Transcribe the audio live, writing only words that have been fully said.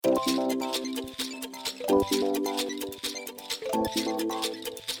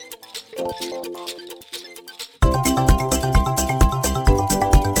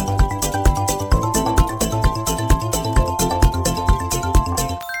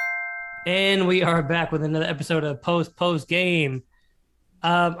And we are back with another episode of Post Game.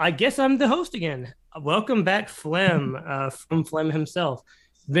 I guess I'm the host again. Welcome back, Flem, from Flem himself.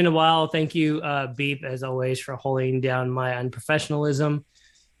 It's been a while. Thank you, Beep, as always, for holding down my unprofessionalism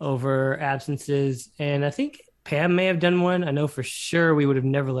over absences. And I think Pam may have done one. I know for sure we would have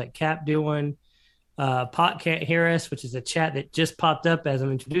never let Cap do one. Pot can't hear us, which is a chat that just popped up as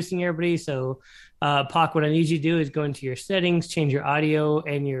I'm introducing everybody. So, Pock, what I need you to do is go into your settings, change your audio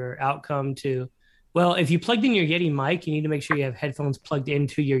and your outcome to, well, if you plugged in your Yeti mic, you need to make sure you have headphones plugged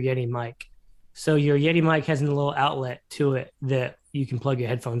into your Yeti mic. So your Yeti mic has a little outlet to it that you can plug your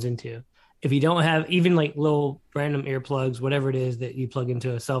headphones into. If you don't have even like little random earplugs, whatever it is that you plug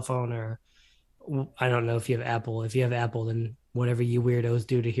into a cell phone, or I don't know if you have Apple. If you have Apple, then whatever you weirdos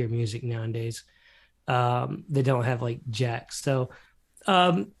do to hear music nowadays, they don't have like jacks. So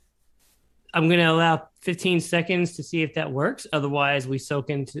um, I'm going to allow 15 seconds to see if that works. Otherwise, we soak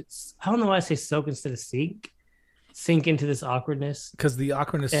into, I don't know why I say soak instead of sink into this awkwardness. Because the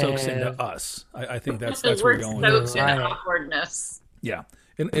awkwardness soaks into And us. I think that's where We're we're going with you're soaked this. in right. awkwardness. Yeah,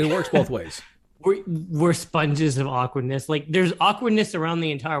 and it works both ways. We're sponges of awkwardness. Like there's awkwardness around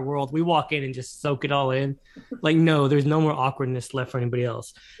the entire world. We walk in and just soak it all in. Like, no, there's no more awkwardness left for anybody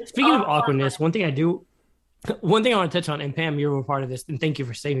else. Speaking of awkwardness, one thing I want to touch on, and Pam, you were a part of this, and thank you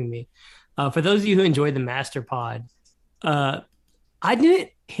for saving me. For those of you who enjoyed the Master Pod, uh, I didn't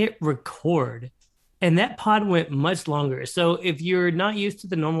hit record, and that pod went much longer. So if you're not used to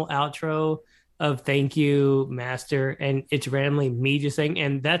the normal outro of thank you, Master, and it's randomly me just saying,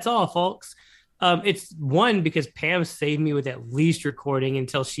 and that's all, folks. It's one because Pam saved me with at least recording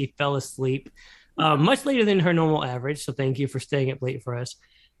until she fell asleep, much later than her normal average. So thank you for staying up late for us.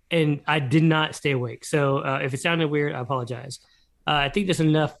 And I did not stay awake. So if it sounded weird, I apologize. I think there's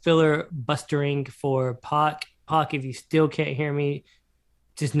enough filler bustering for Pock. Pock, if you still can't hear me,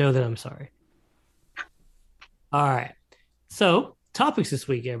 just know that I'm sorry. All right. So topics this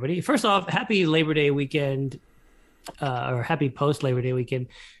week, everybody. First off, happy Labor Day weekend, or happy post Labor Day weekend.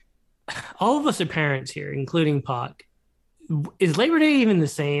 All of us are parents here, including Pock. Is Labor Day even the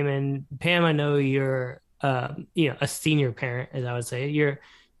same? And Pam, I know you're, a senior parent, as I would say. You're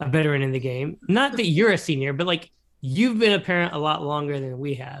a veteran in the game. Not that you're a senior, but like you've been a parent a lot longer than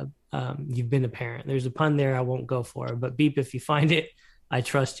we have. You've been a parent. There's a pun there I won't go for, but Beep, if you find it, I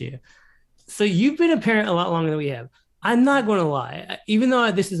trust you. So you've been a parent a lot longer than we have. I'm not going to lie. Even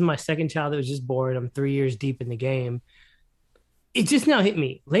though this is my second child that was just born, I'm 3 years deep in the game. It just now hit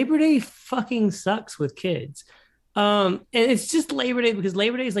me. Labor Day fucking sucks with kids. And it's just Labor Day because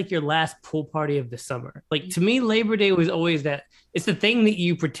Labor Day is like your last pool party of the summer. Like to me, Labor Day was always that it's the thing that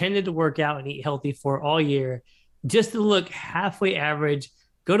you pretended to work out and eat healthy for all year just to look halfway average,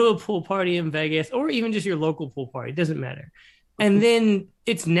 go to a pool party in Vegas or even just your local pool party. It doesn't matter. And then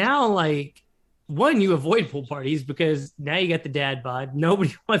it's now like one, you avoid pool parties because now you got the dad bod.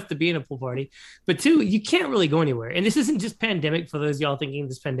 Nobody wants to be in a pool party. But two, you can't really go anywhere. And this isn't just pandemic for those of y'all thinking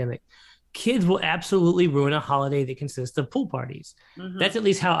this pandemic. Kids will absolutely ruin a holiday that consists of pool parties. Mm-hmm. That's at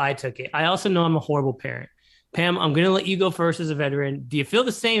least how I took it. I also know I'm a horrible parent. Pam, I'm going to let you go first as a veteran. Do you feel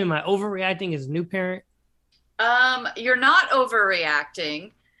the same? Am I overreacting as a new parent? You're not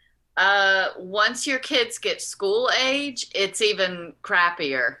overreacting. Once your kids get school age, it's even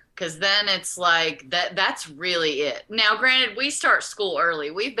crappier because then it's like that's really it. Now, granted, we start school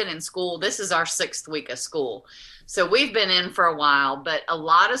early. We've been in school. This is our 6th week of school. So we've been in for a while, but a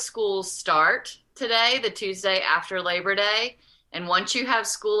lot of schools start today, the Tuesday after Labor Day. And once you have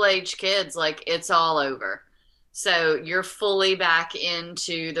school age kids, like it's all over. So you're fully back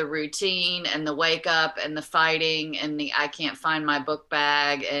into the routine and the wake up and the fighting and the I can't find my book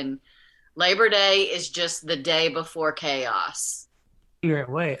bag. And Labor Day is just the day before chaos. You're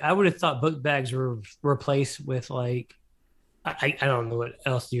way. I would have thought book bags were replaced with like, I don't know what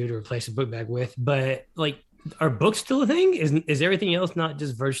else you would replace a book bag with, but like, are books still a thing? Is everything else not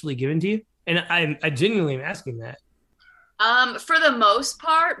just virtually given to you? And I genuinely am asking that. For the most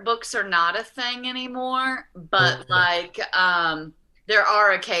part, books are not a thing anymore, but like there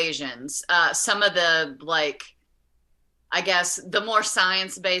are occasions. Some of the like I guess the more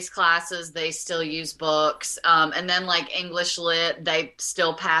science-based classes, they still use books. And then like English lit, they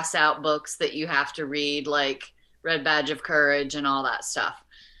still pass out books that you have to read, like Red Badge of Courage and all that stuff.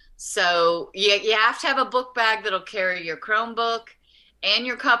 So you have to have a book bag that'll carry your Chromebook and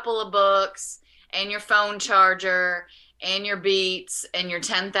your couple of books and your phone charger and your Beats and your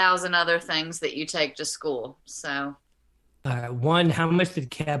 10,000 other things that you take to school. So, one, how much did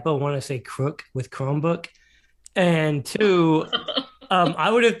Capo want to say crook with Chromebook? And two, I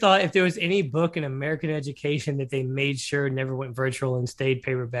would have thought if there was any book in American education that they made sure never went virtual and stayed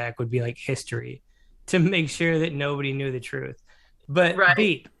paperback would be like history to make sure that nobody knew the truth. But Right.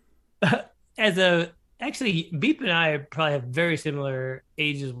 Beep, as a actually, Beep and I probably have very similar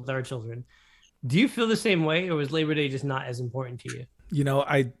ages with our children. Do you feel the same way, or was Labor Day just not as important to you?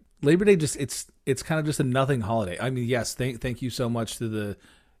 I Labor Day just it's kind of just a nothing holiday. I mean, yes, thank you so much to the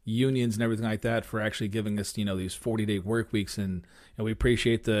unions and everything like that for actually giving us these 40-day work weeks, and we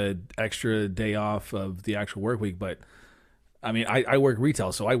appreciate the extra day off of the actual work week. But I mean, I work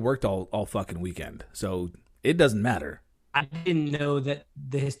retail, so I worked all fucking weekend, so it doesn't matter. I didn't know that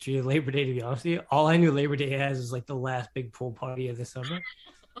the history of Labor Day, to be honest with you. All I knew Labor Day has is like the last big pool party of the summer.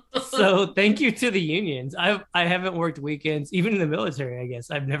 So thank you to the unions. I haven't worked weekends, even in the military, I guess.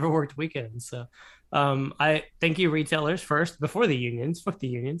 I've never worked weekends. So I thank you retailers first before the unions. Fuck the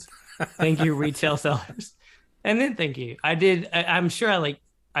unions. Thank you retail sellers. And then thank you. I'm sure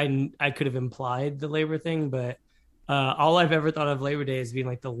I could have implied the labor thing, but all I've ever thought of Labor Day as being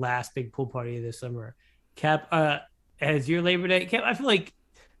like the last big pool party of the summer. Cap, as your Labor Day, Cap, I feel like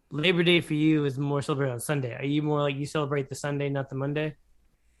Labor Day for you is more celebrated on Sunday. Are you more like you celebrate the Sunday, not the Monday?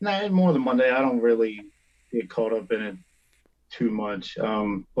 Nah, more than Monday. I don't really get caught up in it too much.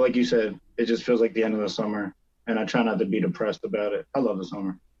 But like you said, it just feels like the end of the summer, and I try not to be depressed about it. I love the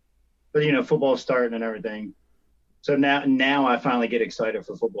summer, but football's starting and everything. So now I finally get excited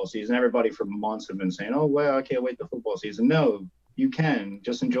for football season. Everybody for months have been saying, "Oh well, I can't wait the football season." No, you can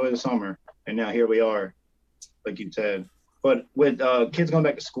just enjoy the summer, and now here we are, like you said. But with kids going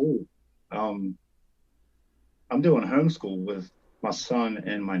back to school, I'm doing homeschool with my son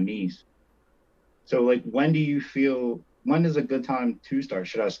and my niece. So like when is a good time to start?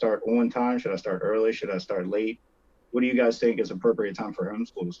 Should I start on time? Should I start early? Should I start late? What do you guys think is appropriate time for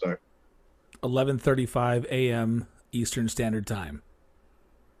homeschool to start? 11:35 a.m. Eastern Standard Time.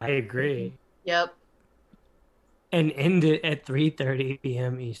 I agree. Yep. And end it at 3:30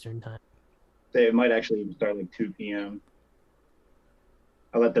 p.m. Eastern time. It might actually even start like 2 p.m.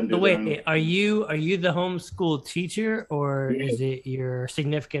 I let them do Wait, are you the homeschool teacher, or Yeah. is it your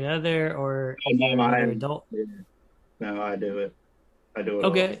significant other, or Oh, is no, it I another am. adult? Yeah. No, I do it. I do it.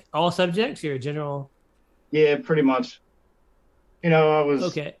 Okay, all subjects. You're a general. Yeah, pretty much. I was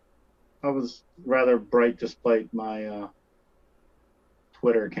Okay, I was rather bright despite my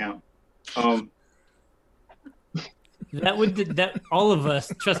Twitter account. that all of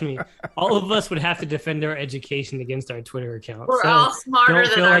us. Trust me, all of us would have to defend our education against our Twitter account. We're So all smarter don't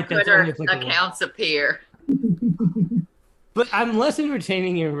than feel our like that's only Twitter applicable. accounts appear. But I'm less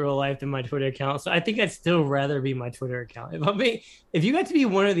entertaining in real life than my Twitter account, so I think I'd still rather be my Twitter account. If you got to be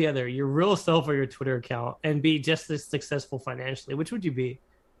one or the other, your real self or your Twitter account, and be just as successful financially, which would you be?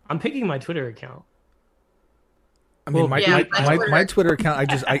 I'm picking my Twitter account. I mean, Well, my Twitter account,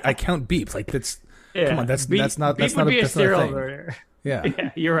 I count beeps. Like that's Yeah, come on, that's not Beep a would be a that's not a serial thing. murder. Yeah.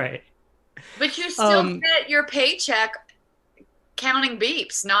 Yeah, you're right. But you still get your paycheck counting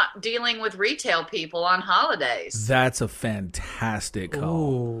beeps, not dealing with retail people on holidays. That's a fantastic call.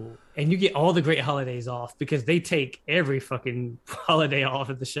 Ooh, and you get all the great holidays off because they take every fucking holiday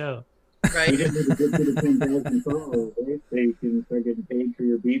off at the show. You Right? just need to get to the 10,000 followers, right? So you can start getting paid for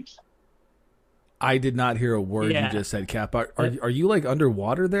your beeps. I did not hear a word Yeah. you just said, Cap. Are you like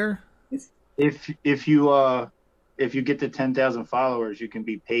underwater there? If you get to 10,000 followers, you can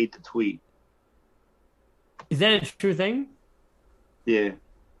be paid to tweet. Is that a true thing? Yeah.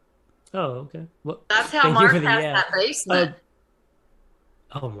 Oh, okay. Well, That's how thank you Mark for has the that basement.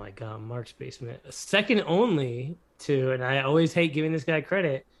 oh my God, Mark's basement. Second only to, and I always hate giving this guy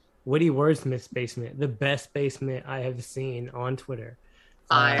credit, Woody Wordsmith's basement, the best basement I have seen on Twitter.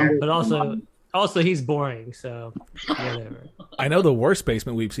 Fire. But also he's boring, so whatever. I know the worst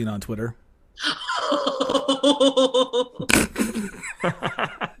basement we've seen on Twitter.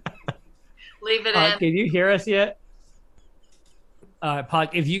 Leave it Pac, in. can you hear us yet?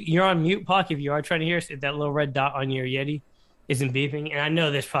 Pac, if you're on mute, Pac, if you are trying to hear us, if that little red dot on your Yeti isn't beeping, and I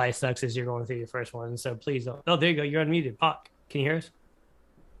know this probably sucks as you're going through your first one, so please don't. Oh, there you go. You're unmuted. Pac, can you hear us?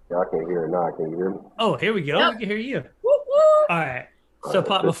 Yeah, I can't hear it now. Can you hear me? Oh, here we go. Yep. We can hear you. Woo, woo. All right. So,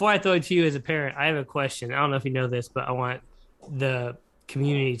 Pac, before I throw it to you as a parent, I have a question. I don't know if you know this, but I want the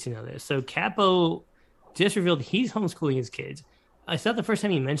community to know this. So, Capo just revealed he's homeschooling his kids. It's not the first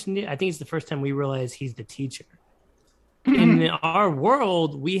time he mentioned it. I think it's the first time we realize he's the teacher. In our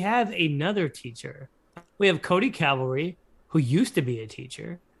world, we have another teacher. We have Cody Cavalry, who used to be a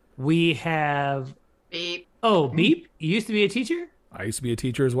teacher. We have Beep. Beep. You used to be a teacher? I used to be a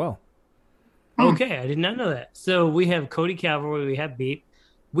teacher as well. Okay, I did not know that. So we have Cody Cavalry, we have Beep.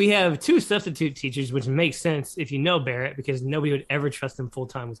 We have two substitute teachers, which makes sense if you know Barrett, because nobody would ever trust him full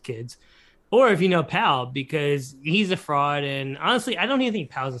time with kids. Or if you know Pal, because he's a fraud. And honestly, I don't even think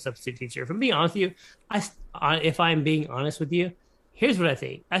Pal's a substitute teacher. If I'm being honest with you, if I'm being honest with you, here's what I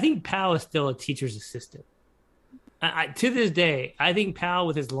think. I think Pal is still a teacher's assistant. To this day, I think Pal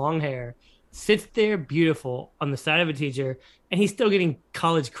with his long hair sits there beautiful on the side of a teacher, and he's still getting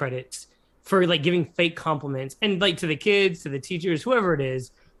college credits for like giving fake compliments and like to the kids, to the teachers, whoever it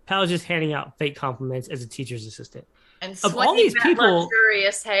is. Pal's just handing out fake compliments as a teacher's assistant. And Of all these that people,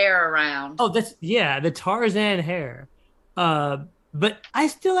 luxurious hair around. oh, that's yeah, the Tarzan hair. But I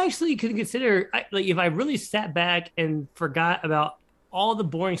still actually could consider like if I really sat back and forgot about all the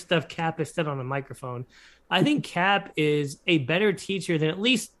boring stuff Cap has said on a microphone, I think Cap is a better teacher than at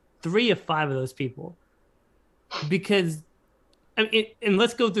least 3 of 5 of those people. Because, I mean, and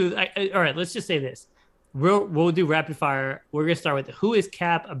let's go through. All right, let's just say this: we'll do rapid fire. We're gonna start with who is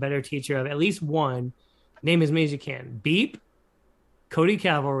Cap a better teacher of? At least one. Name as many as you can. Beep, Cody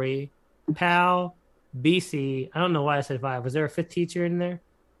Cavalry, Pal, BC. I don't know why I said 5. Was there a 5th teacher in there?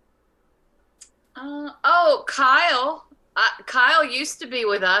 Kyle. Kyle used to be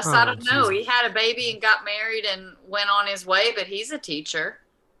with us. I don't know. He had a baby and got married and went on his way, but he's a teacher.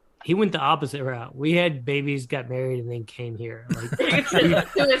 He went the opposite route. We had babies, got married, and then came here. Like,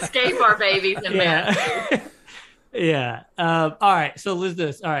 to escape our babies and marriage. Yeah. All right. So let's do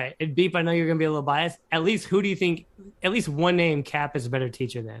this. All right. And Beep, I know you're going to be a little biased. At least who do you think, at least one name Cap is a better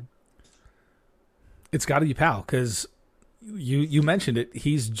teacher than? It's got to be Pal, because you mentioned it.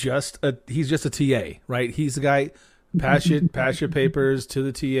 He's just a TA, right? He's the guy. Pass your papers to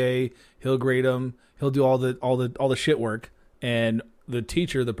the TA. He'll grade them. He'll do all the shit work, and the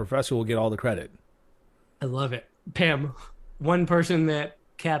teacher, the professor, will get all the credit. I love it. Pam, one person that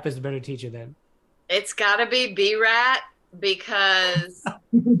Cap is a better teacher than. It's got to be B-Rat, because,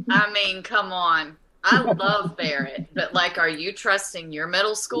 I mean, come on. I love Barrett, but, like, are you trusting your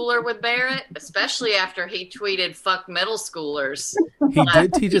middle schooler with Barrett? Especially after he tweeted, "Fuck middle schoolers." He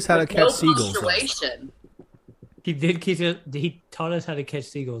did teach us how to catch seagulls. He taught us how to catch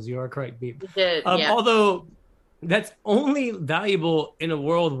seagulls. You are correct, Beep. He did, yeah. Although that's only valuable in a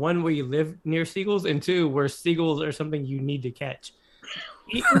world, 1, where you live near seagulls, and 2, where seagulls are something you need to catch.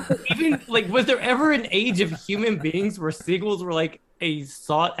 Even like, was there ever an age of human beings where seagulls were like a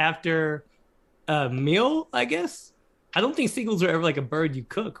sought after meal? I guess I don't think seagulls were ever like a bird you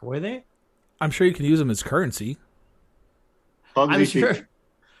cook, were they? I'm sure you can use them as currency. I'm sure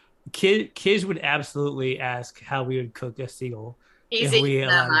kids would absolutely ask how we would cook a seagull. He's eating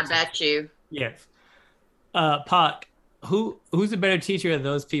them, I bet you. Yes. Pak, who's a better teacher of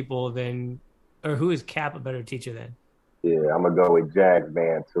those people than, or who is Cap a better teacher than? Yeah, I'm gonna go with Jack's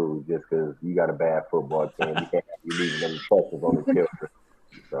band too, just because you got a bad football team. You can't be leaving them questions on the children.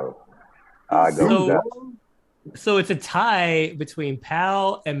 So I go with that. So it's a tie between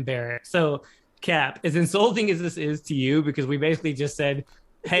Pal and Barrett. So Cap, as insulting as this is to you, because we basically just said,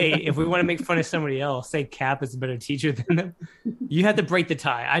 hey, if we want to make fun of somebody else, say Cap is a better teacher than them. You have to break the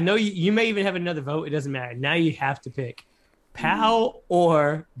tie. I know you may even have another vote. It doesn't matter. Now you have to pick Pal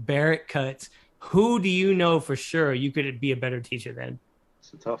or Barrett Cuts. Who do you know for sure you could be a better teacher than?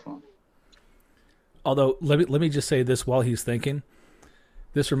 It's a tough one. Although, let me just say this while he's thinking.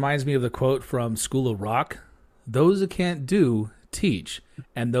 This reminds me of the quote from School of Rock. Those that can't do, teach.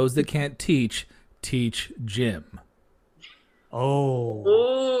 And those that can't teach Jim. Oh.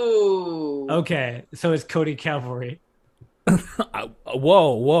 Ooh. Okay, so it's Cody Cavalry.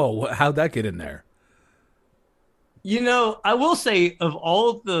 Whoa. How'd that get in there? You know, I will say, of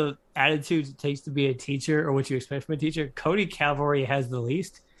all the attitudes it takes to be a teacher or what you expect from a teacher, Cody Cavalry has the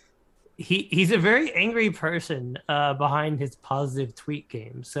least. He's a very angry person behind his positive tweet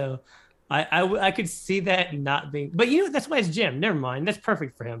game. So I could see that not being... But you know, that's why it's Jim. Never mind. That's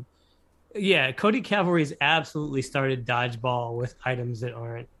perfect for him. Yeah, Cody Cavalry's absolutely started dodgeball with items that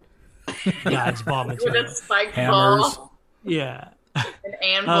aren't dodgeball material. With a spiked Hammers. ball. Yeah. An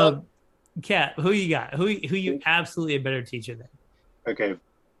anvil. Kat, who you got? Who you absolutely a better teacher than? Okay,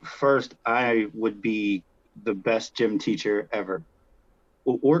 first I would be the best gym teacher ever,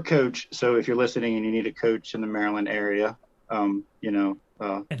 or coach. So if you're listening and you need a coach in the Maryland area,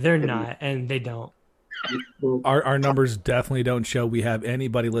 They're not, and they don't. Our numbers definitely don't show we have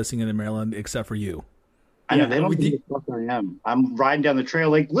anybody listening in Maryland except for you. I know, they don't know who the fuck I am. I'm riding down the trail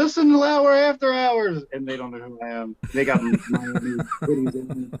like, listen to Hour After Hours, and they don't know who I am. They got my videos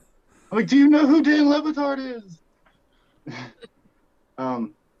in. I'm like, do you know who Dan Levitard is?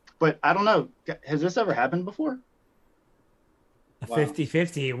 But I don't know. Has this ever happened before? Wow.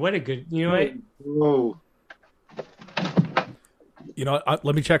 50-50. What a good, you know what? Whoa. You know,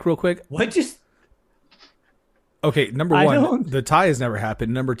 let me check real quick. What just? Okay, number one, the tie has never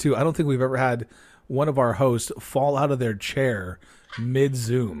happened. Number two, I don't think we've ever had one of our hosts fall out of their chair mid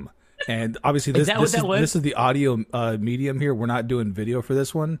Zoom. And obviously, this is the audio medium here. We're not doing video for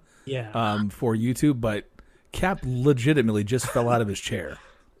this one. Yeah. For YouTube, but Cap legitimately just fell out of his chair.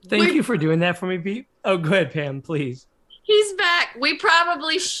 Thank you for doing that for me, Pete. Oh, go ahead, Pam, please. He's back. We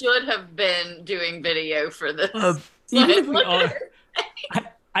probably should have been doing video for this. Even if we are,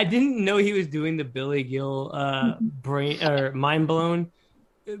 I didn't know he was doing the Billy Gill brain or mind blown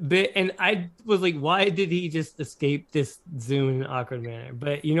bit, and I was like, why did he just escape this Zoom in an awkward manner?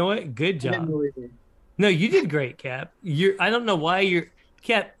 But you know what? Good job. No, you did great, Cap. I don't know why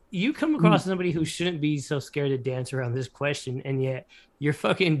Cap. You come across somebody who shouldn't be so scared to dance around this question, and yet you're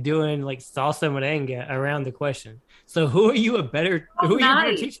fucking doing like salsa merengue around the question. So who are you a better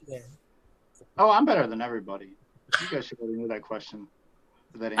teacher than? Oh, I'm better than everybody. You guys should already know that question.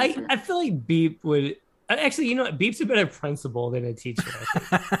 That answer. I feel like Beep would actually. You know what? Beep's a better principal than a teacher.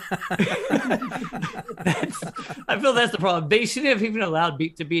 I feel that's the problem. They shouldn't have even allowed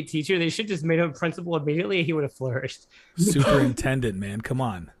Beep to be a teacher. They should just made him a principal immediately. He would have flourished. Superintendent, man, come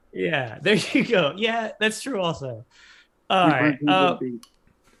on. Yeah, there you go. Yeah, that's true. Also, all right.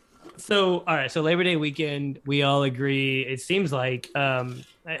 So Labor Day weekend, we all agree. It seems like I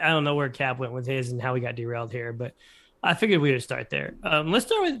don't know where Cap went with his and how we got derailed here, but I figured we would start there. Let's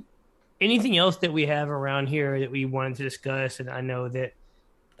start with anything else that we have around here that we wanted to discuss. And I know that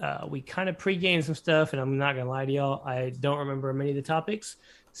we kind of pre-gamed some stuff, and I'm not gonna lie to y'all, I don't remember many of the topics.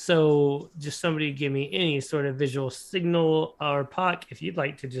 So just somebody give me any sort of visual signal, or Pac, if you'd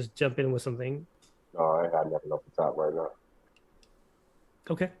like to just jump in with something. No, I ain't got nothing off the top right now.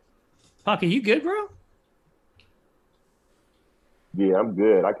 Okay. Pac, are you good, bro? Yeah, I'm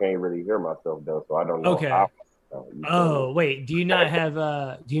good. I can't really hear myself though, so I don't know. Okay. Wait. Do you not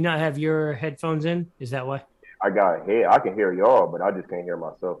have your headphones in? Is that why? I can hear y'all, but I just can't hear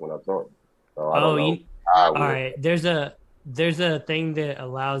myself when I'm talking. So I don't know. All right. There's a thing that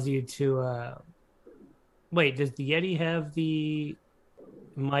allows you to wait, does the Yeti have the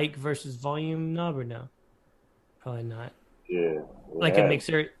mic versus volume knob or no? Probably not. Yeah. Like a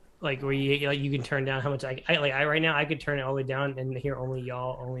mixer, like where you can turn down how much I right now I could turn it all the way down and hear only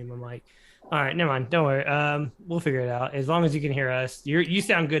y'all, only my mic. All right, never mind. Don't worry. We'll figure it out. As long as you can hear us. You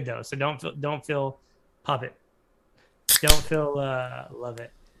sound good though, so don't feel pop it. Don't feel love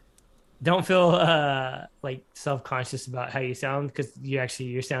it. Don't feel like self-conscious about how you sound, because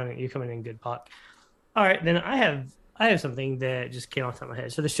you're coming in good, Pop. All right, then I have something that just came off the top of my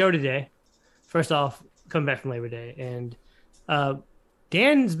head. So the show today, first off, coming back from Labor Day, and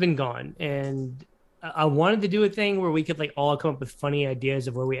Dan's been gone, and I wanted to do a thing where we could like all come up with funny ideas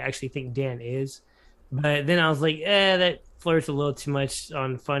of where we actually think Dan is, but then I was like, that flirts a little too much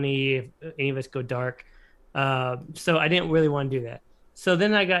on funny if any of us go dark. So I didn't really want to do that. So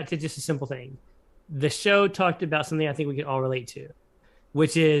then I got to just a simple thing. The show talked about something I think we can all relate to,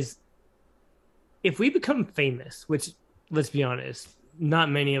 which is if we become famous, which, let's be honest,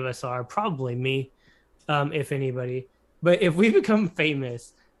 not many of us are, probably me, if anybody. But if we become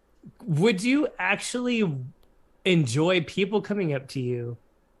famous, would you actually enjoy people coming up to you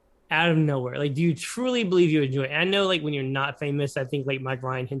out of nowhere? Like, do you truly believe you enjoy it? And I know, like, when you're not famous, I think, like Mike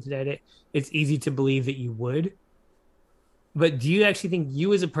Ryan hinted at it, it's easy to believe that you would. But do you actually think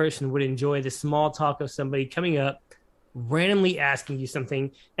you as a person would enjoy the small talk of somebody coming up, randomly asking you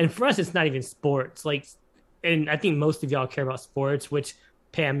something? And for us, it's not even sports. Like, and I think most of y'all care about sports, which,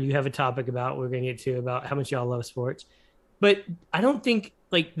 Pam, you have a topic about, we're going to get to, about how much y'all love sports. But I don't think,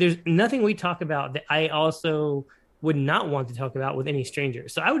 like, there's nothing we talk about that I also would not want to talk about with any stranger.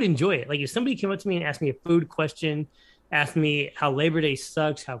 So I would enjoy it. Like, if somebody came up to me and asked me a food question, asked me how Labor Day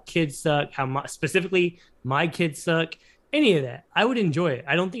sucks, how kids suck, specifically my kids suck, any of that, I would enjoy it.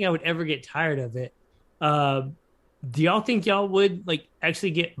 I don't think I would ever get tired of it. Do y'all think y'all would, like,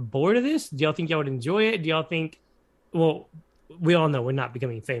 actually get bored of this? Do y'all think y'all would enjoy it? Do y'all think, well, we all know we're not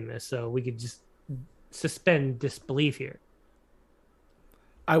becoming famous, so we could just suspend disbelief here.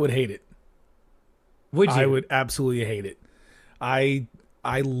 I would hate it. Would you? I would absolutely hate it. I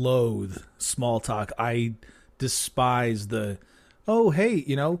loathe small talk. I despise the, oh, hey,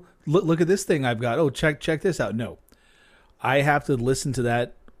 look at this thing I've got. Oh, check this out. No. I have to listen to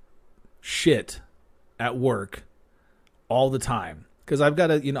that shit at work all the time, because I've got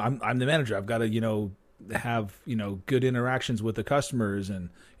to, I'm the manager. I've got to, have, good interactions with the customers, and,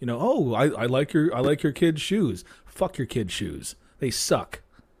 oh, I like your kid's shoes. Fuck your kid's shoes. They suck.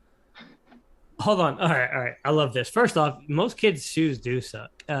 Hold on. All right. I love this. First off, most kids' shoes do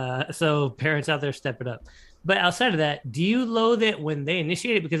suck. So parents out there, step it up. But outside of that, do you loathe it when they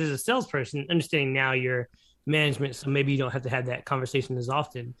initiate it? Because as a salesperson, understanding now your management, so maybe you don't have to have that conversation as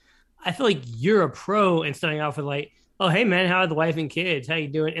often. I feel like you're a pro and starting off with like, "Oh, hey man, how are the wife and kids? How you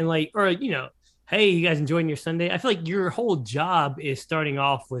doing?" And like, or "Hey, you guys enjoying your Sunday?" I feel like your whole job is starting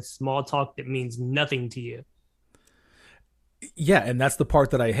off with small talk that means nothing to you. Yeah, and that's the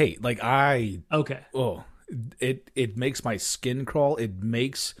part that I hate. Like Okay. oh, it makes my skin crawl. It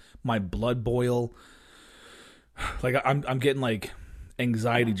makes my blood boil. Like I'm getting like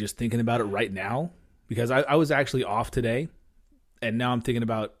anxiety just thinking about it right now because I was actually off today, and now I'm thinking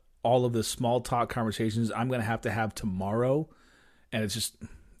about all of the small talk conversations I'm gonna have to have tomorrow, and it's just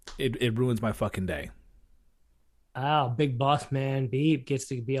it ruins my fucking day. Oh, big boss man Beep gets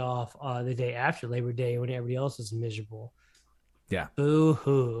to be off the day after Labor Day when everybody else is miserable. Yeah, Boo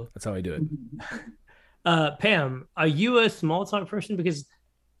hoo. that's how I do it. Pam, are you a small talk person? Because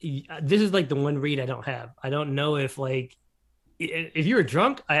this is like the one read I don't have. I don't know if like if you're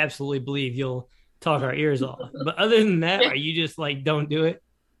drunk, I absolutely believe you'll talk our ears off. But other than that, are you just like don't do it?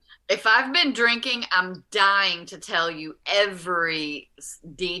 If I've been drinking, I'm dying to tell you every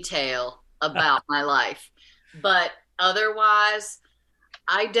detail about my life. But otherwise,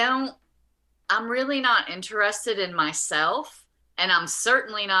 I don't, I'm really not interested in myself, and I'm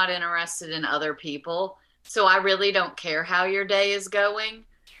certainly not interested in other people. So I really don't care how your day is going.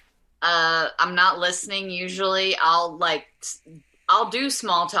 I'm not listening usually. I'll do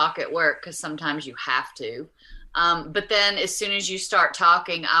small talk at work because sometimes you have to. But then as soon as you start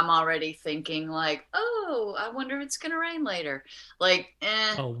talking, I'm already thinking like, oh, I wonder if it's gonna rain later. Like,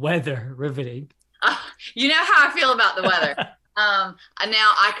 Oh, weather riveting. uh, you know how I feel about the weather. Now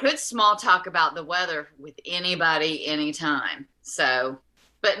I could small talk about the weather with anybody, anytime. So,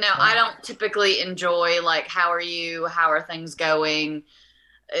 but no, I don't typically enjoy like, how are you? How are things going?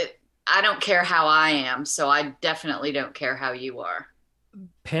 I don't care how I am, so I definitely don't care how you are.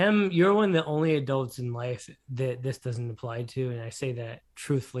 Pam, you're one of the only adults in life that this doesn't apply to, and I say that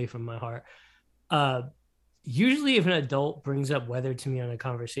truthfully from my heart. Uh, Usually, if an adult brings up weather to me on a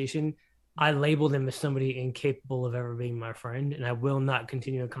conversation, I label them as somebody incapable of ever being my friend, and I will not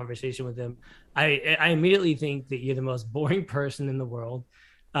continue a conversation with them. I immediately think that you're the most boring person in the world,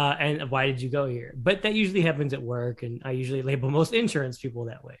 and why did you go here? But that usually happens at work, and I usually label most insurance people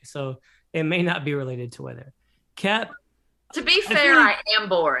that way. So it may not be related to weather. Cap, To be I feel fair, like I am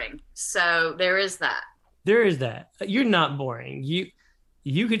boring, so there is that. there is that. You're not boring.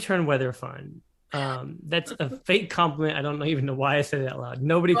 You could turn weather fun. That's a fake compliment. I don't even know why I said it out loud.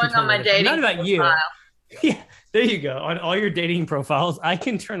 Nobody can Going on turn my weather fun. Not dating about you. profile. Yeah, there you go. On all your dating profiles, I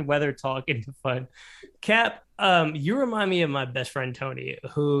can turn weather talk into fun. Cap, you remind me of my best friend Tony,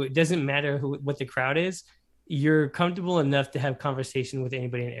 who doesn't matter what the crowd is. You're comfortable enough to have conversation with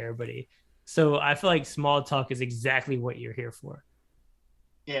anybody and everybody. So I feel like small talk is exactly what you're here for.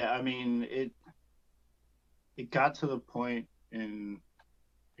 Yeah, I mean it got to the point in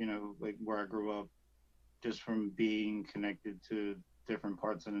like where I grew up, just from being connected to different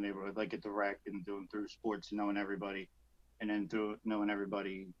parts of the neighborhood, like at the rec and doing through sports, knowing everybody, and then through knowing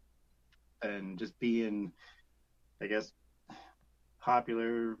everybody and just being, I guess,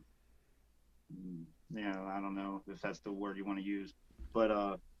 popular. I don't know if that's the word you want to use,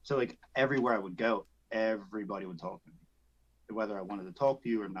 but so like everywhere I would go, everybody would talk to me, whether I wanted to talk to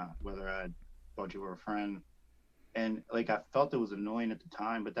you or not, whether I thought you were a friend, and like I felt it was annoying at the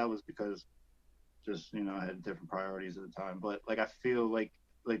time, but that was because just I had different priorities at the time. But like I feel like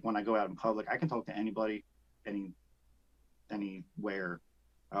when I go out in public, I can talk to anybody, any anywhere.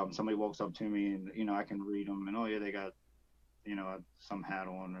 Somebody walks up to me and I can read them, and oh yeah, they got some hat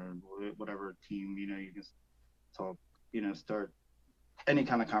on or whatever team. You can talk, start any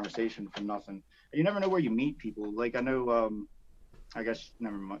kind of conversation from nothing. And you never know where you meet people. Like I know, I guess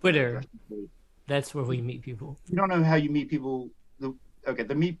never mind. Twitter, that's where we meet people. You don't know how you meet people.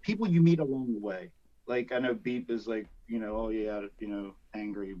 The meet people you meet along the way. Like I know Beep is like, oh yeah,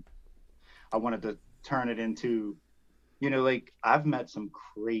 angry. I wanted to turn it into, like I've met some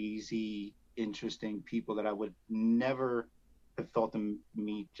crazy, interesting people that I would never have thought to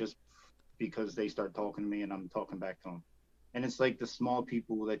meet just because they start talking to me and I'm talking back to them. And it's like the small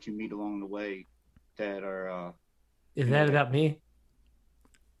people that you meet along the way that are. Is that about me?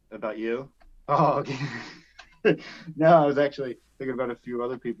 About you? Oh, okay. No, I was actually thinking about a few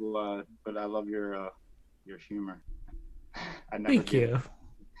other people, but I love your humor. I never Thank did. you.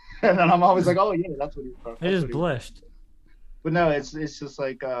 And then I'm always like, oh yeah, that's what he's from. I just blushed. But no, it's just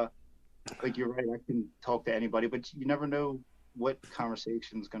like you're right. I can talk to anybody, but you never know what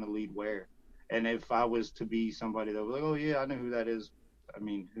conversation's gonna lead where. And if I was to be somebody that was like, oh yeah, I know who that is, I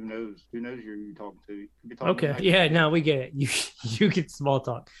mean, who knows? Who knows who you're talking to? You could be talking Okay. to Yeah, no, we get it. You can small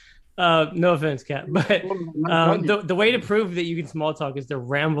talk. No offense, Kat, but the way to prove that you can small talk is to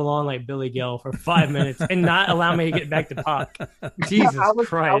ramble on like Billy Gill for 5 minutes and not allow me to get back to Pac. Jesus I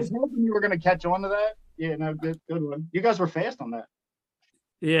Christ. was hoping you were going to catch on to that. Yeah, no, good one. You guys were fast on that.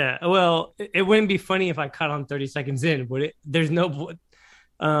 Yeah, well, it wouldn't be funny if I cut on 30 seconds in, but there's no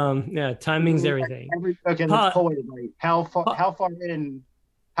yeah, timing's everything. Okay, let's pull it right. How far in,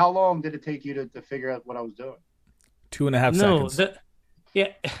 how long did it take you to figure out what I was doing? 2.5 seconds. Yeah,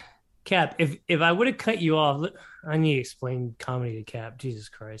 Cap, if I would have cut you off, I need to explain comedy to Cap. Jesus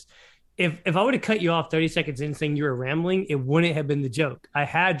Christ. If I would have cut you off 30 seconds in saying you were rambling, it wouldn't have been the joke. I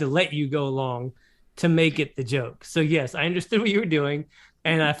had to let you go along to make it the joke. So yes, I understood what you were doing,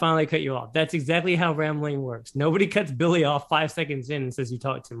 and I finally cut you off. That's exactly how rambling works. Nobody cuts Billy off 5 seconds in and says you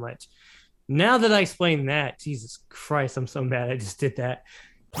talk too much. Now that I explained that, Jesus Christ, I'm so mad I just did that.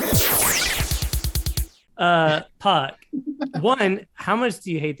 Pac, one, how much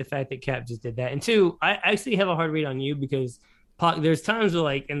do you hate the fact that Cap just did that? And two, I actually have a hard read on you because Pac, there's times where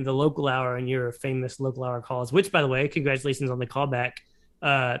like in the local hour and your famous local hour calls, which by the way, congratulations on the callback.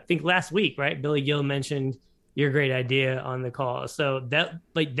 I think last week, right? Billy Gill mentioned your great idea on the call. So that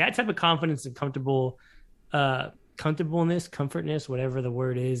like that type of confidence and comfortness, whatever the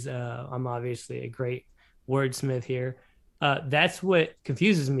word is. I'm obviously a great wordsmith here. That's what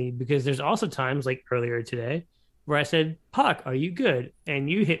confuses me because there's also times like earlier today where I said, Pac, are you good? And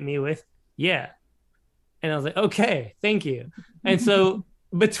you hit me with, yeah. And I was like, okay, thank you. And so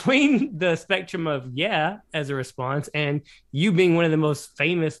between the spectrum of yeah as a response and you being one of the most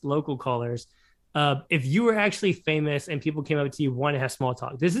famous local callers, if you were actually famous and people came up to you, want to have small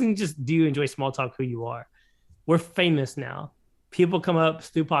talk, this isn't just do you enjoy small talk, who you are. We're famous now. People come up,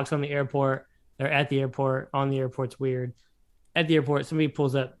 Stu Pac's on the airport, they're at the airport, on the airport's weird. At the airport, somebody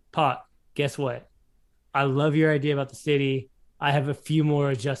pulls up, Pac, guess what? I love your idea about the city. I have a few more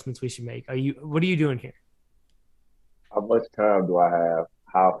adjustments we should make. What are you doing here? How much time do I have?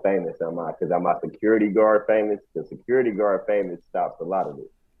 How famous am I? Because I'm a security guard famous. The security guard famous stops a lot of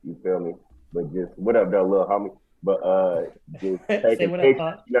it. You feel me? But just, what up, though, little homie? But just taking pictures, you know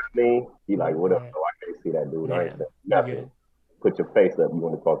what I mean? He like, what up? Oh, I can't see that dude. I ain't saying nothing. Put your face up. You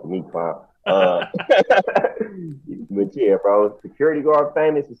want to talk to me, clown. But yeah, bro, security guard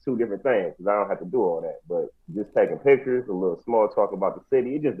famous is two different things because I don't have to do all that. But just taking pictures, a little small talk about the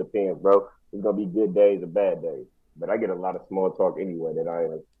city, it just depends, bro. It's gonna be good days or bad days. But I get a lot of small talk anyway that I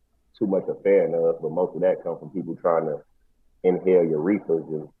ain't too much a fan of. But most of that comes from people trying to inhale your reefers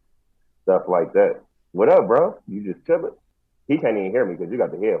and stuff like that. What up, bro? You just chilling? He can't even hear me because you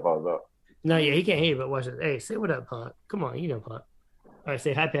got the headphones up. No, yeah, he can't hear you, but watch it. Hey, say what up, Pac. Come on, you know Pac. All right,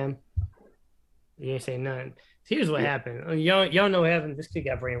 say hi, Pam. You ain't say nothing. Here's what happened. Y'all know what happened. This kid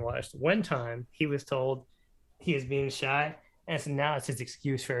got brainwashed. One time, he was told he was being shy, and so now it's his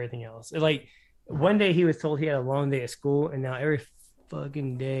excuse for everything else. Like, one day he was told he had a long day at school, and now every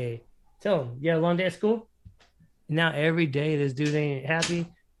fucking day, tell him, you had a long day at school? And now every day this dude ain't happy.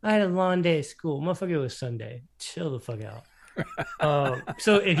 I had a long day at school. Motherfucker, it was Sunday. Chill the fuck out.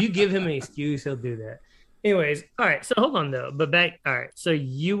 So if you give him an excuse, he'll do that. Anyways, all right. So hold on, though. But back, all right. So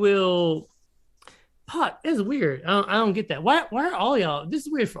you will... Pac, that's weird. I don't get that. Why are all y'all? This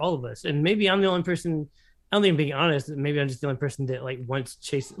is weird for all of us. And maybe I'm the only person. I don't think I'm being honest. Maybe I'm just the only person that like once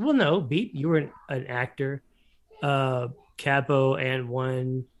chased. Well, no, Beat, you were an actor, Capo, and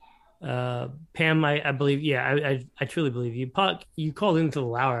one. Pam, I believe. Yeah, I truly believe you. Pac, you called into the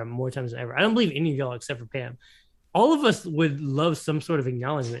Lauer more times than ever. I don't believe any of y'all except for Pam. All of us would love some sort of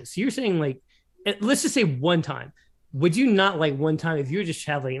acknowledgement. So you're saying like, let's just say one time. Would you not like one time if you were just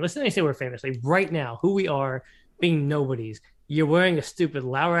traveling? Let's say we're famous, like right now, who we are, being nobodies. You're wearing a stupid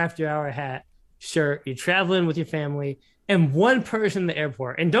Lauer After Hour hat, shirt. You're traveling with your family, and one person in the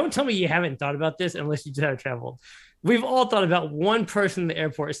airport. And don't tell me you haven't thought about this unless you just have traveled. We've all thought about one person in the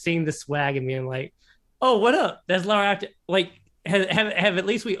airport seeing the swag and being like, "Oh, what up? That's Lauer After." Like, have at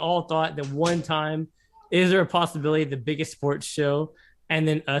least we all thought that one time. Is there a possibility the biggest sports show, and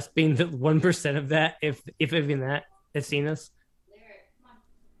then us being the 1% of that, if even that? Has seen us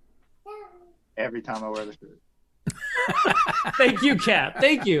every time I wear the shirt. Thank you, Cap.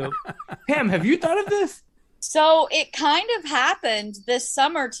 Thank you, Pam. Have you thought of this? So it kind of happened this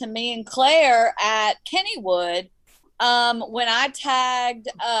summer to me and Claire at Kennywood when I tagged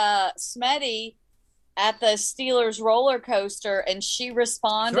Smetty at the Steelers roller coaster, and she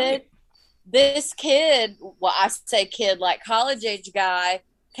responded. Right. This kid, well, I say kid, like college age guy.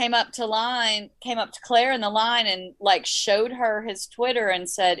 Came up to Claire in the line and like showed her his Twitter and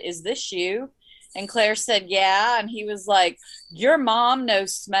said, "Is this you?" And Claire said, yeah. And he was like, your mom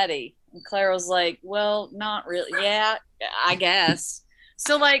knows Smetty. And Claire was like, well, not really. Yeah, I guess.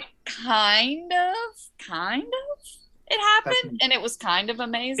 So, like, kind of, it happened. And it was kind of It was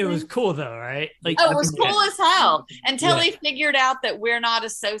amazing. cool though, right? Like, Oh, it was cool as hell until Yeah. he figured out that we're not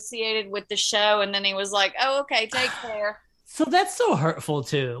associated with the show. And then he was like, oh, okay, take care. So that's so hurtful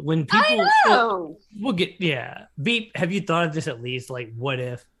too. When I people know. we'll get Beep, have you thought of this at least? Like, what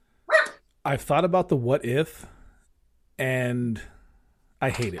if? I've thought about the what if, and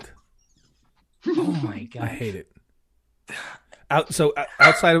I hate it. Oh my I god. hate it.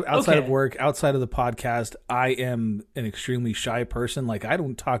 Outside of Okay. work, outside of the podcast, I am an extremely shy person. Like, I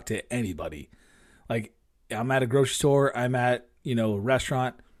don't talk to anybody. Like, I'm at a grocery store, I'm at, a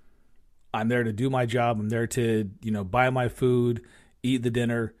restaurant. I'm there to do my job. I'm there to, buy my food, eat the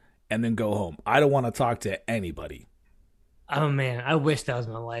dinner, and then go home. I don't want to talk to anybody. Oh man, I wish that was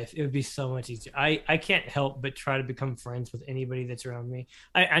my life. It would be so much easier. I can't help but try to become friends with anybody that's around me.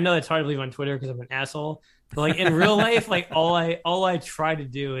 I know it's hard to believe on Twitter because I'm an asshole, but like in real life, like all I try to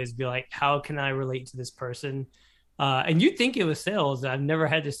do is be like, how can I relate to this person? And you'd think it was sales. I've never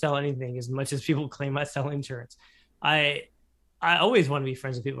had to sell anything as much as people claim I sell insurance. I I always want to be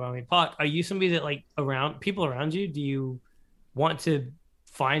friends with people around me. Pac, are you somebody that like around people around you? Do you want to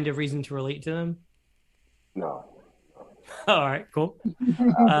find a reason to relate to them? No. All right, cool.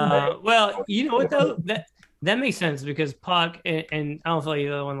 Well, you know what though, that makes sense because Pac and I don't feel like the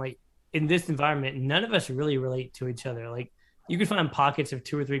other one, like in this environment, none of us really relate to each other. Like you can find pockets of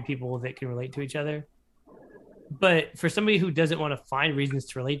two or three people that can relate to each other, but for somebody who doesn't want to find reasons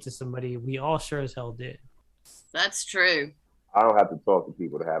to relate to somebody, we all sure as hell did. That's true. I don't have to talk to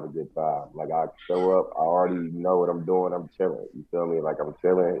people to have a good time. Like I show up, I already know what I'm doing. I'm chilling. You feel me? Like I'm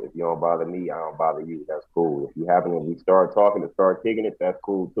chilling. If you don't bother me, I don't bother you. That's cool. If you happen to we start talking to start kicking it, that's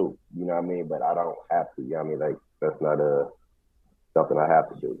cool too. You know what I mean? But I don't have to. You know what I mean? Like that's not something I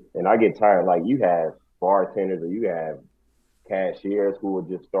have to do. And I get tired. Like you have bartenders or you have cashiers who will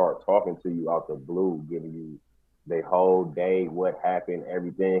just start talking to you out the blue, giving you their whole day, what happened,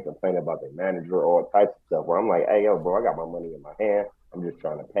 everything, complaining about their manager, all types of stuff. Where I'm like, hey, yo, bro, I got my money in my hand. I'm just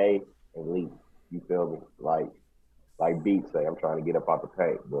trying to pay and leave. You feel me? Like Beat say, I'm trying to get up out the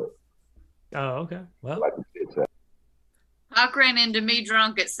paint, but Oh, okay. Well, like the shit say. Hawk ran into me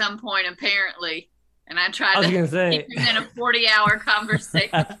drunk at some point, apparently, and I I tried was to gonna say, keep him in a 40-hour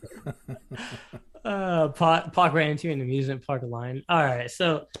conversation. Pac ran into an amusement park line. All right,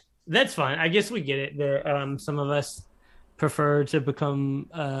 so that's fine. I guess we get it. There, some of us prefer to become,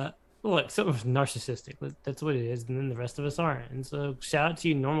 look, some of us narcissistic. That's what it is, and then the rest of us aren't. And so, shout out to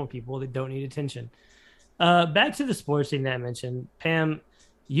you, normal people that don't need attention. Back to the sports thing that I mentioned, Pam.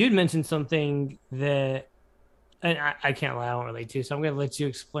 You'd mentioned something that, and I can't lie, I don't relate to. So I'm going to let you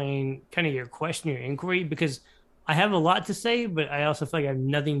explain kind of your question, your inquiry, because I have a lot to say, but I also feel like I have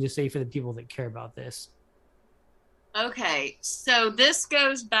nothing to say for the people that care about this. Okay, so this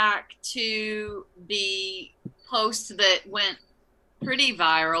goes back to the post that went pretty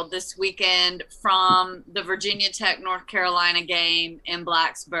viral this weekend from the Virginia Tech North Carolina game in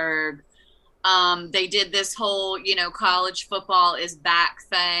Blacksburg. They did this whole, college football is back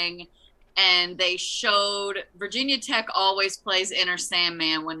thing, and they showed Virginia Tech always plays Inner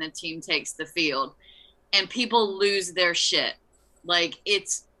Sandman when the team takes the field, and people lose their shit. Like,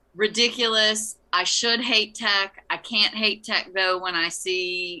 it's ridiculous. I should hate Tech. I can't hate Tech though when I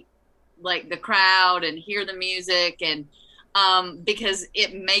see like the crowd and hear the music and because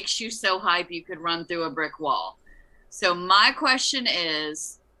it makes you so hype you could run through a brick wall. So my question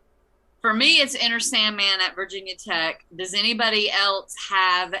is, for me, it's Inner Sandman at Virginia Tech. Does anybody else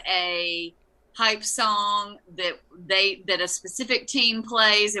have a hype song that a specific team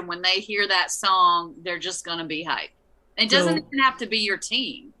plays, and when they hear that song, they're just going to be hyped? It doesn't even have to be your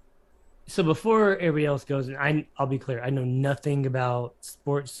team. So before everybody else goes, and I'll be clear, I know nothing about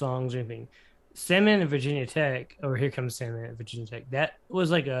sports songs or anything. Sandman at Virginia Tech, or Here Comes Sandman at Virginia Tech. That was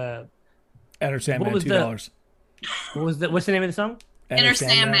like a Enter Sandman, was $2. what's the name of the song? Inner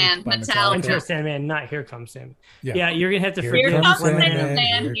Sandman, by Metallica. Enter Sandman, not Here Comes Sandman. Yeah. Yeah, you're gonna have to Here forgive comes Fleming.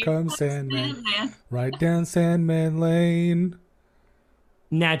 Sandman. Here comes Sandman. Right down Sandman Lane.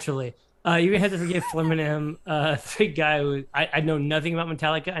 Naturally. You're gonna have to forgive Fleming, the guy who I know nothing about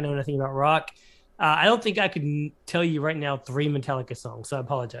Metallica. I know nothing about rock. I don't think I could tell you right now 3 Metallica songs, so I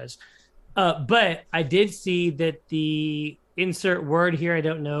apologize. But I did see that the insert word here, I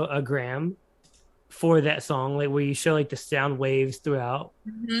don't know, a gram for that song, like where you show like the sound waves throughout.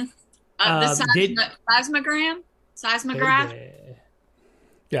 Mm-hmm. The seismograph? Baby.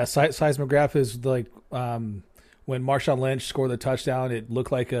 Yeah, seismograph is like when Marshawn Lynch scored the touchdown, it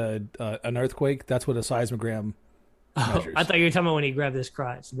looked like an earthquake. That's what a seismogram measures. I thought you were talking about when he grabbed his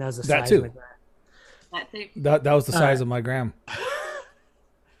crotch. And that was a That seismogram. too. That was the size of my gram.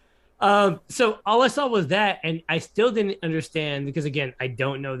 So all I saw was that, and I still didn't understand because again, I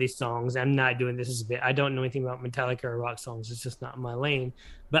don't know these songs. I'm not doing this as a bit. I don't know anything about Metallica or rock songs. It's just not my lane.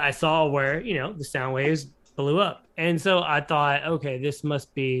 But I saw where, the sound waves blew up. And so I thought, okay, this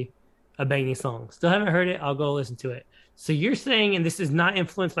must be a banging song. Still haven't heard it. I'll go listen to it. So you're saying, and this is not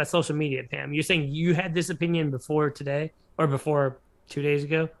influenced by social media, Pam, you're saying you had this opinion before today or before 2 days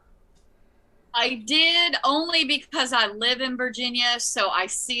ago? I did, only because I live in Virginia, so I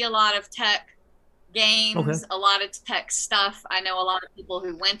see a lot of tech games, a lot of tech stuff. I know a lot of people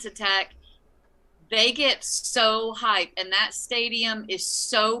who went to tech. They get so hyped, and that stadium is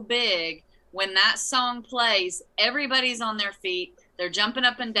so big. When that song plays, everybody's on their feet. They're jumping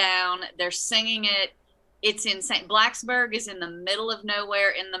up and down. They're singing it. It's insane. Blacksburg is in the middle of nowhere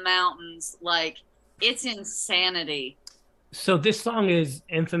in the mountains. Like, it's insanity. So this song is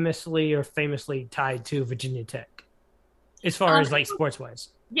infamously or famously tied to Virginia Tech, as far as like sports-wise.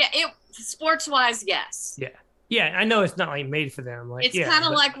 Yeah, sports-wise, yes. Yeah. I know it's not like made for them. Like, it's kind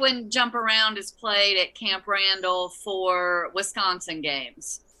of like when Jump Around is played at Camp Randall for Wisconsin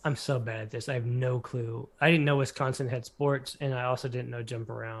games. I'm so bad at this. I have no clue. I didn't know Wisconsin had sports, and I also didn't know Jump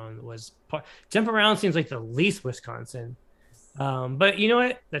Around was part. Jump Around seems like the least Wisconsin, but you know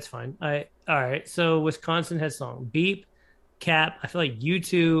what? That's fine. All right. So Wisconsin has song Beep. Cap, I feel like you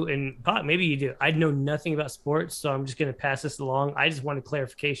two, and maybe you do. I know nothing about sports, so I'm just going to pass this along. I just wanted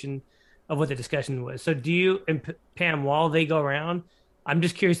clarification of what the discussion was. So do you, and Pam, while they go around, I'm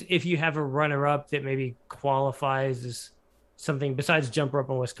just curious if you have a runner-up that maybe qualifies as something besides Jump Up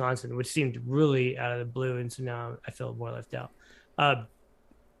in Wisconsin, which seemed really out of the blue, and so now I feel more left out. I'm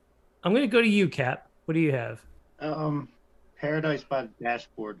going to go to you, Cap. What do you have? Paradise by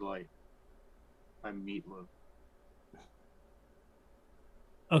Dashboard Light by Meatloaf.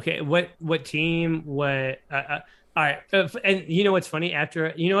 Okay, what team? What? All right, and you know what's funny?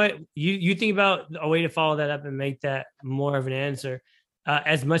 After you think about a way to follow that up and make that more of an answer.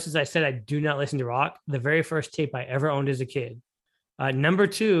 As much as I said I do not listen to rock, the very first tape I ever owned as a kid, number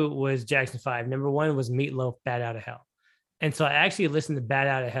 2 was Jackson 5. Number 1 was Meatloaf, Bad Out of Hell, and so I actually listened to Bad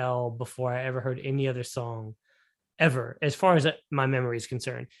Out of Hell before I ever heard any other song, ever, as far as my memory is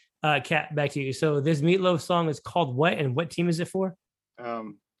concerned. Kat, back to you. So this Meatloaf song is called what, and what team is it for?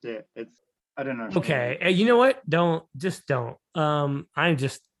 Yeah, I don't know. Okay, you know what? Don't. I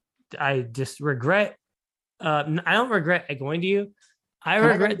just regret. I don't regret going to you. I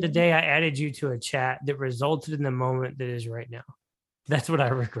regret the day I added you to a chat that resulted in the moment that is right now. That's what I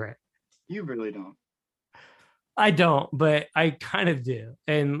regret. You really don't. I don't, but I kind of do.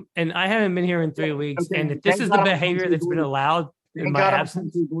 And I haven't been here in 3 weeks. Okay. And if this is the behavior that's been allowed in my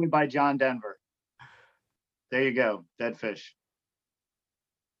absence. Boy by John Denver. There you go. Dead Fish.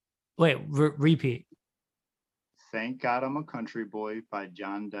 Wait, repeat. Thank God I'm a Country Boy by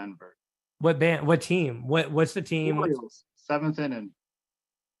John Denver. What band? What team? What's the team? Orioles, 7th inning.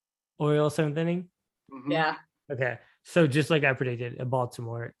 Orioles, 7th inning? Mm-hmm. Yeah. Okay. So just like I predicted, a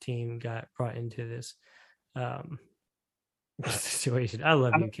Baltimore team got brought into this situation. I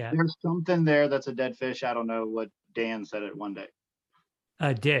love you, Kat. There's something there that's a dead fish. I don't know what Dan said it one day.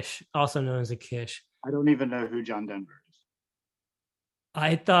 A dish, also known as a kish. I don't even know who John Denver is.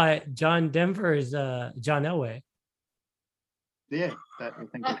 I thought John Denver is John Elway. Yeah, I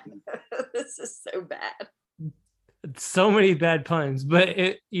think this is so bad. So many bad puns, but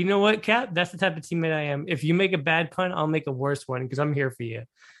you know what, Cap? That's the type of teammate I am. If you make a bad pun, I'll make a worse one because I'm here for you.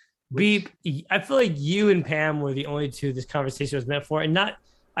 Beep. I feel like you and Pam were the only two this conversation was meant for, and not.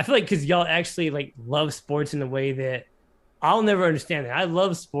 I feel like because y'all actually like love sports in a way that I'll never understand it. I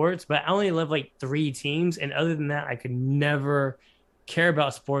love sports, but I only love like 3 teams, and other than that, I could never care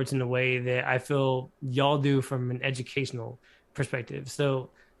about sports in the way that I feel y'all do from an educational perspective.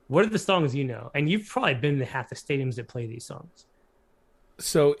 So what are the songs you know? And you've probably been to half the stadiums that play these songs.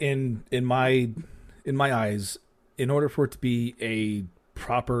 So in my eyes, in order for it to be a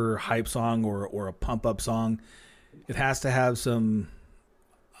proper hype song or a pump up song, it has to have some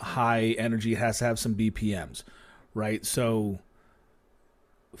high energy. It has to have some BPMs, right? So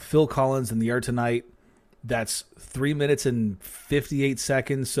Phil Collins and The Air Tonight, that's 3 minutes and 58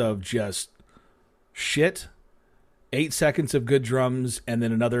 seconds of just shit, 8 seconds of good drums, and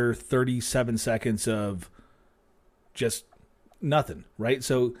then another 37 seconds of just nothing, right?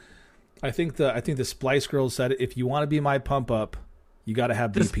 So I think the Splice Girls said, if you want to be my pump up, you got to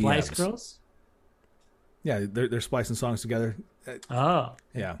have BPMs. The Splice Girls? Yeah, they're splicing songs together. Oh.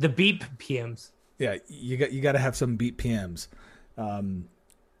 Yeah. The beep PMs. Yeah, you got to have some beat PMs. And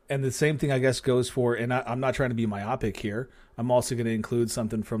the same thing, I guess, goes for, and I'm not trying to be myopic here. I'm also going to include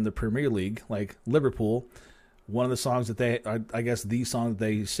something from the Premier League, like Liverpool. One of the songs that I guess the song that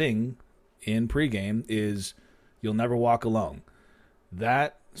they sing in pregame is "You'll Never Walk Alone."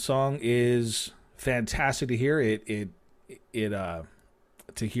 That song is fantastic to hear.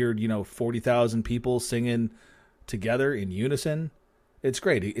 To hear 40,000 people singing together in unison, it's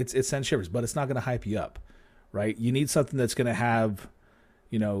great. It sends shivers, but it's not going to hype you up, right? You need something that's going to have,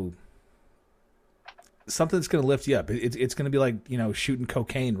 something that's going to lift you up. It's going to be like shooting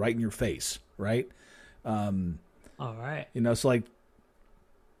cocaine right in your face, right? All right. So like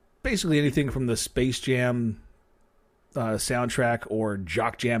basically anything from the Space Jam soundtrack or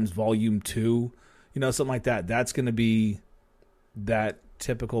Jock Jams Volume 2, something like that. That's going to be that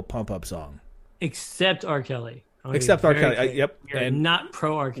typical pump up song. Except R. Kelly. Except R. Kelly. Yep. We are not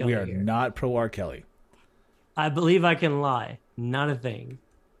pro R. Kelly. We are not pro R. Kelly. I believe I can lie. Not a thing.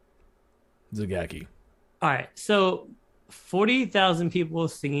 Zagaki. All right. So 40,000 people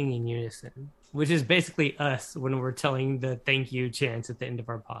singing in unison, which is basically us when we're telling the thank you chants at the end of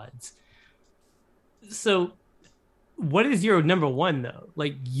our pods. So what is your number one, though?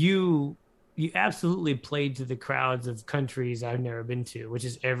 Like you absolutely played to the crowds of countries I've never been to, which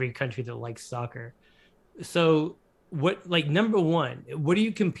is every country that likes soccer. So what, like, number one, what are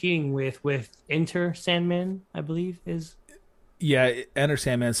you competing with Enter Sandman, I believe is? Yeah, Enter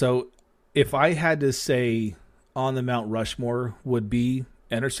Sandman. So if I had to say on the Mount Rushmore would be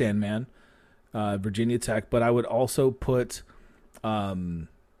Enter Sandman, Virginia Tech, but I would also put the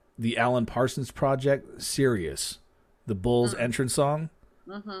Alan Parsons Project, Sirius, the Bulls entrance song.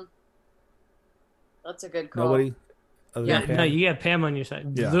 Mm-hmm. That's a good call. Nobody? Yeah, no, you got Pam on your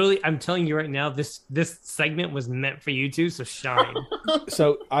side. Yeah. Literally, I'm telling you right now, this segment was meant for you two, so shine.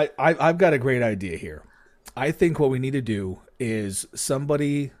 So I've got a great idea here. I think what we need to do is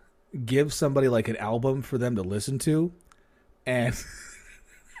give somebody like an album for them to listen to, and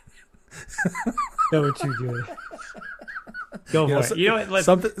know what you're doing. Go for it. You know what?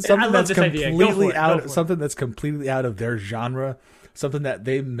 Something that's completely out of their genre, something that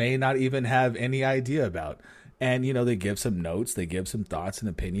they may not even have any idea about. And they give some notes, they give some thoughts and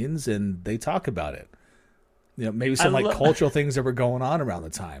opinions, and they talk about it. Maybe some cultural things that were going on around the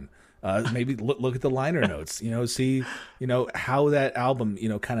time. Maybe look at the liner notes. See how that album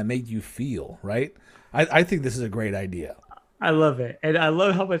kind of made you feel. Right? I think this is a great idea. I love it. And I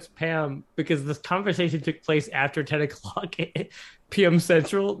love how much Pam, because this conversation took place after 10 o'clock p.m.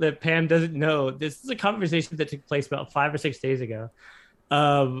 Central, that Pam doesn't know. This is a conversation that took place about 5 or 6 days ago.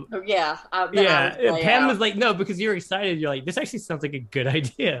 Pam was like, no, because you're excited. You're like, this actually sounds like a good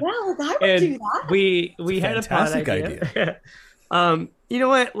idea. Yeah, I would do that. We had a fantastic idea. You know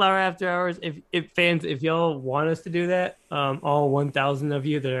what, Laura After Hours, if y'all want us to do that, all 1,000 of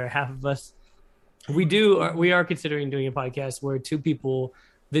you that are half of us, we are considering doing a podcast where two people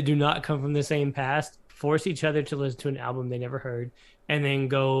that do not come from the same past force each other to listen to an album they never heard, and then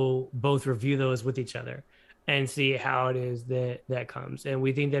go both review those with each other and see how it is that comes. And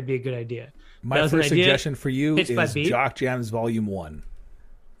we think that'd be a good idea. My first suggestion for you is Jock Jams Volume 1.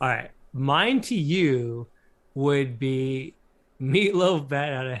 All right. Mine to you would be Meatloaf,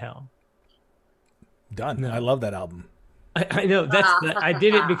 Bat Out of Hell. Done. No. I love that album. I know. I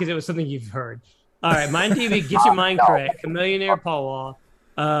did it because it was something you've heard. All right. Mine to you be Get Your Mind Correct, Chameleonaire, Paul Wall.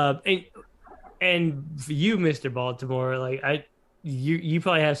 And for you, Mr. Baltimore, like you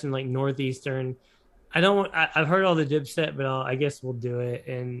probably have some like Northeastern. I've heard all the Dipset, but I guess we'll do it.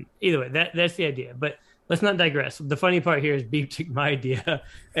 And either way, that's the idea. But let's not digress. The funny part here is Beep took my idea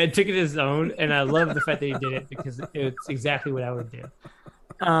and took it as his own, and I love the fact that he did it because it's exactly what I would do.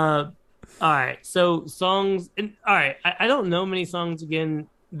 All right, so songs. All right, I don't know many songs again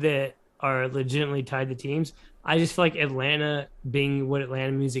that are legitimately tied to teams. I just feel like Atlanta, being what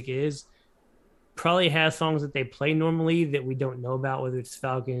Atlanta music is, probably has songs that they play normally that we don't know about, whether it's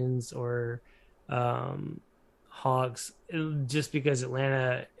Falcons or Hawks, just because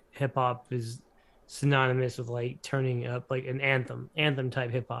Atlanta hip hop is synonymous with like turning up like an anthem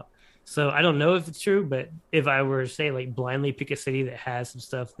type hip hop. So I don't know if it's true, but if I were to say like blindly pick a city that has some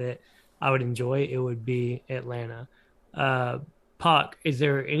stuff that I would enjoy, it would be Atlanta. Pac, is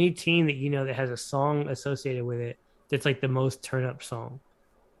there any team that that has a song associated with it that's like the most turn up song?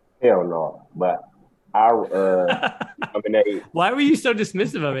 Hell no, but Why were you so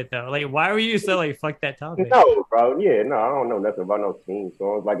dismissive of it though? Like, why were you so like fuck that topic? No, bro. Yeah, no, I don't know nothing about no team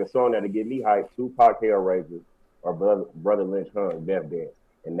songs. Like a song that'll get me hyped: Tupac, Hellraiser, or Brother Lynch Hung, Death Dance,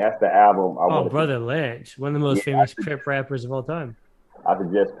 and that's the album I want. Brother Lynch, one of the most famous Crip rappers of all time. I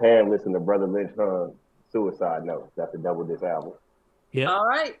suggest Pam listen to Brother Lynch Suicide Note. That's a double disc album. Yeah. All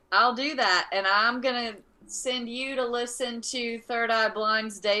right, I'll do that, and I'm gonna send you to listen to Third Eye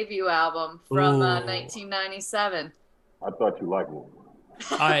Blind's debut album from 1997. I thought you liked me.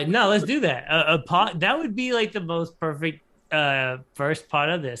 All right, no, let's do that. A pot that would be like the most perfect first pot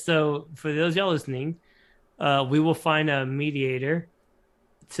of this. So for those y'all listening, we will find a mediator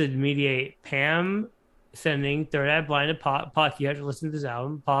to mediate Pam sending Third Eye Blind to Pot. Pot, you have to listen to this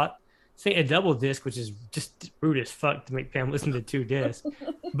album. Pot, say a double disc, which is just rude as fuck to make Pam listen to 2 discs.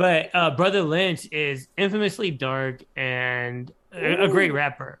 But Brother Lynch is infamously dark and a great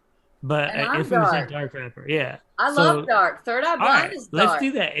rapper, but an infamously dark rapper. Yeah, I love dark. Third Eye Blind is dark. Let's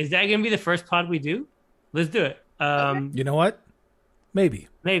do that. Is that gonna be the first pod we do? Let's do it. Okay. You know what? Maybe.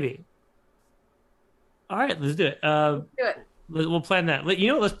 All right, let's do it. Let's do it. We'll plan that.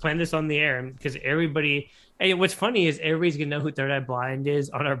 Let's plan this on the air because everybody. And what's funny is everybody's gonna know who Third Eye Blind is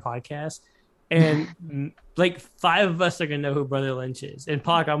on our podcast, and like 5 of us are gonna know who Brother Lynch is. And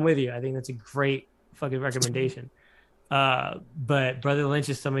Pac, I'm with you. I think that's a great fucking recommendation. But Brother Lynch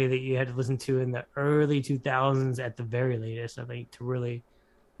is somebody that you had to listen to in the early 2000s at the very latest, I think, to really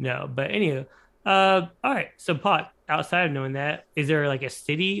know. But anyway, all right. So Pac, outside of knowing that, is there like a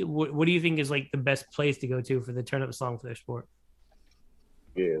city? What do you think is like the best place to go to for the turn up song for their sport?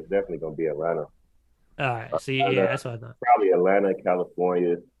 Yeah, it's definitely gonna be Atlanta. All right. So yeah, that's what I thought. Probably Atlanta,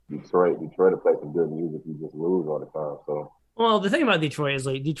 California, Detroit. Detroit to play some good music. You just lose all the time. So. Well, the thing about Detroit is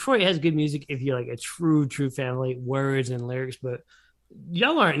like Detroit has good music if you're like a true fan, like words and lyrics, but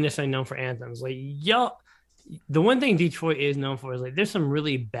y'all aren't necessarily known for anthems. Like y'all, the one thing Detroit is known for is like there's some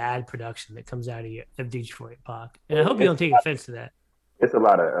really bad production that comes out of Detroit, Pac. And I hope you don't take offense to that. It's a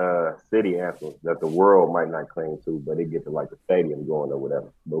lot of city anthems that the world might not claim to, but it gets to like the stadium going or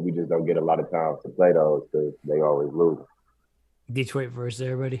whatever. But we just don't get a lot of time to play those because they always lose. Detroit versus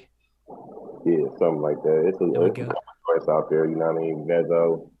everybody. Yeah, something like that. It's a choice out there, you know what I mean?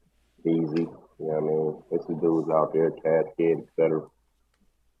 Vezo, Easy, you know what I mean? It's the dudes out there, Cat Kid, etc.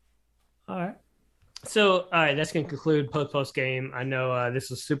 All right. So, all right, that's going to conclude post game. I know this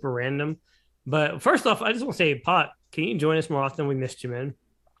was super random, but first off, I just want to say, Pot, can you join us more often? We missed you, man.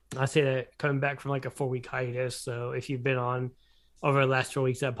 I say that coming back from like a 4-week hiatus. So if you've been on over the last 4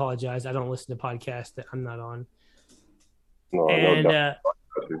 weeks, I apologize. I don't listen to podcasts that I'm not on. No,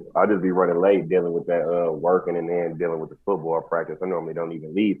 I'll just be running late dealing with that working and then dealing with the football practice. I normally don't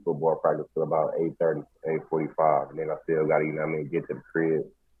even leave football practice till about 8:30, 8:45. And then I still got to, you know what I mean, get to the crib,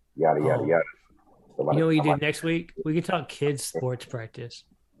 yada, yada, yada. You know what you do next week? We can talk kids sports practice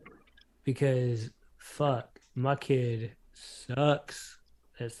because fuck, my kid sucks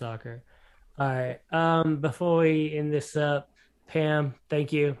at soccer. All right. Before we end this up, Pam,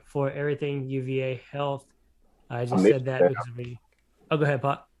 thank you for everything, UVA Health. I just said that because of me. Oh, go ahead,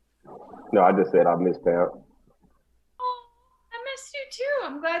 Pot. No, I just said I miss Pam. Oh, I missed you too.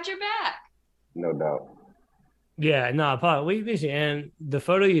 I'm glad you're back. No doubt. Yeah, no, Pot, we miss you. And the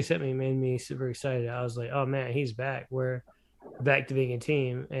photo you sent me made me super excited. I was like, oh, man, he's back. We're back to being a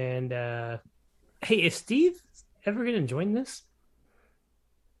team. And, hey, is Steve ever going to join this?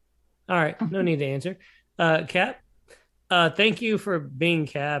 All right, no need to answer. Cap, thank you for being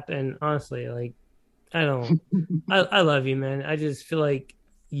Cap. And honestly, like, I love you, man. I just feel like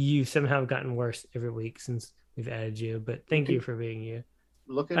you somehow have gotten worse every week since we've added you. But thank you for being you.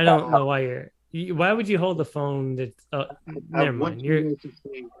 I don't know why why would you hold the phone? Never mind.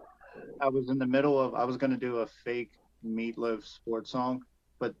 I was in the middle of. I was going to do a fake Meatloaf sports song,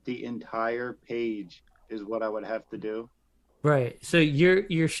 but the entire page is what I would have to do. Right. So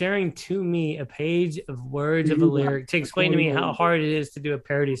you're sharing to me a page of words of a lyric to explain to me how hard it is to do a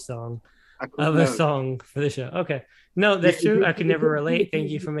parody song. Of a song for the show. Okay. No, that's true. I could never relate.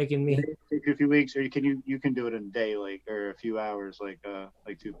 Thank you for making me. Take a few weeks, or you can do it in a day, like, or a few hours, like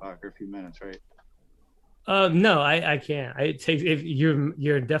Tupac, or a few minutes, right? No, I can't. It takes if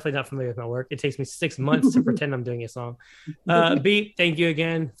you're definitely not familiar with my work. It takes me 6 months to pretend I'm doing a song. Beat, thank you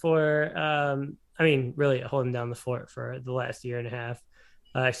again for really holding down the fort for the last year and a half,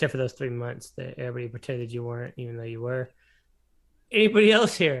 except for those 3 months that everybody pretended you weren't, even though you were. Anybody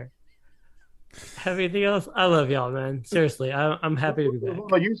else here have anything else? I love y'all, man. Seriously, I'm happy to be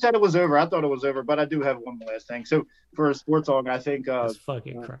back. Well, you said it was over. I thought it was over, but I do have one last thing. So for a sports song, I think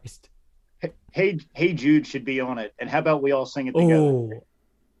fucking Christ. Hey Jude should be on it. And how about we all sing it together? Ooh.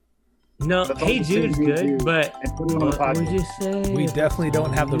 No, Hey Jude's good, but what would you say? We definitely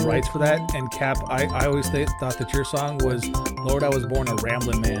don't have the rights for that. And Cap, I always thought that your song was Lord, I Was Born a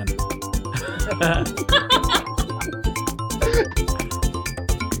Rambling Man.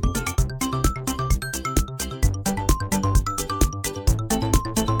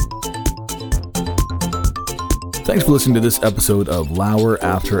 Thanks for listening to this episode of Lauer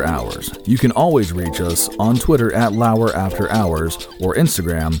After Hours. You can always reach us on Twitter at Lauer After Hours or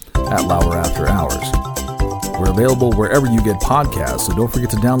Instagram at Lauer After Hours. We're available wherever you get podcasts, so don't forget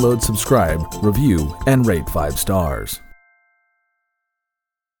to download, subscribe, review, and rate 5 stars.